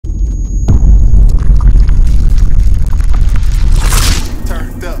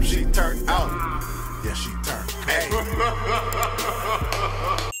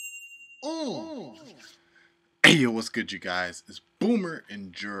Yo, what's good, you guys? It's Boomer,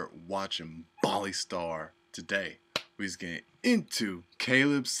 and you're watching Bali Star. Today, we're just getting into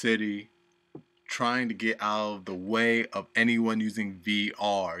CalebCity, trying to get out of the way of anyone using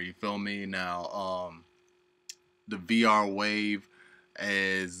VR. You feel me? Now, the VR wave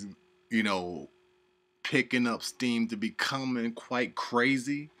is, picking up steam to becoming quite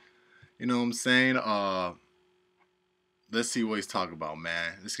crazy. You know what I'm saying? Let's see what he's talking about,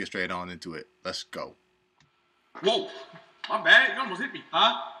 man. Let's get straight on into it. Let's go. Whoa, my bad. You almost hit me.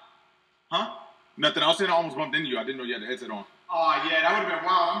 Huh? Nothing. I was saying I almost bumped into you. I didn't know you had the headset on. Oh, yeah, that would have been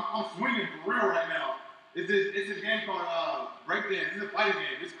wild. I'm swinging for real right now. It's this game called Breakdance. It's a fighting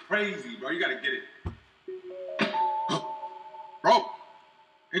game. It's crazy, bro. You got to get it. Bro,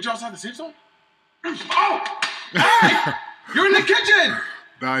 ain't you outside the safe zone? Oh! Hey! You're in the kitchen!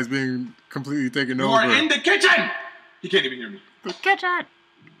 Now he's being completely taken you over. You are in the kitchen! He can't even hear me. The kitchen!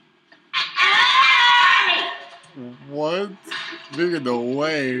 What? Being in the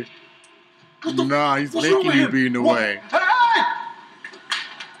way? Nah, he's making you be in the way. Hey!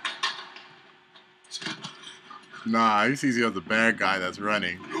 Nah, he sees you as the bad guy that's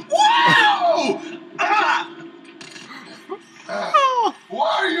running. Whoa!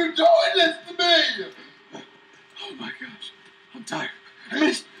 Why are you doing this to me? Oh my gosh, I'm tired. I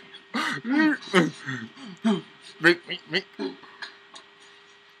missed. Me.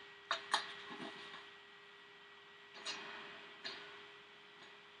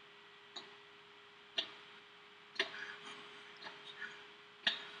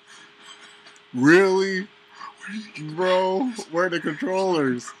 Really? Bro, where are the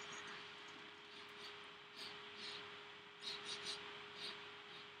controllers?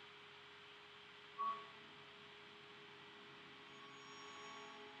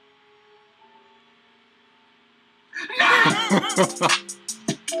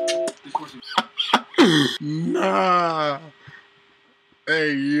 Nah.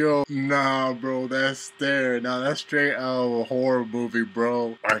 Hey, yo. Nah, bro, that's stare. Nah, that's straight out of a horror movie,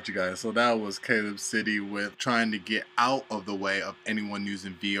 bro. Alright, you guys, so that was CalebCity with trying to get out of the way of anyone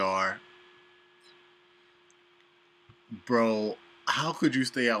using VR. Bro, how could you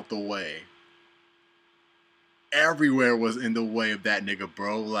stay out the way? Everywhere was in the way of that nigga,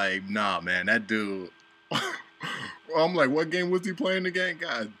 bro. Like, nah, man, that dude... I'm like, what game was he playing again?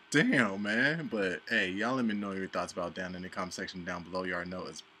 God damn, man. But hey, y'all let me know your thoughts about down in the comment section down below. You already know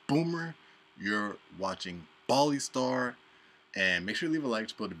it's Boomer. You're watching Bali Star. And make sure you leave a like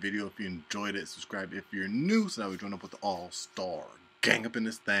to the video if you enjoyed it. Subscribe if you're new so that we join up with the all-star gang up in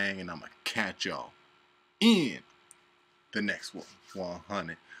this thing. And I'm going to catch y'all in the next one.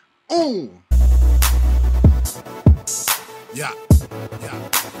 100. Ooh! Yeah.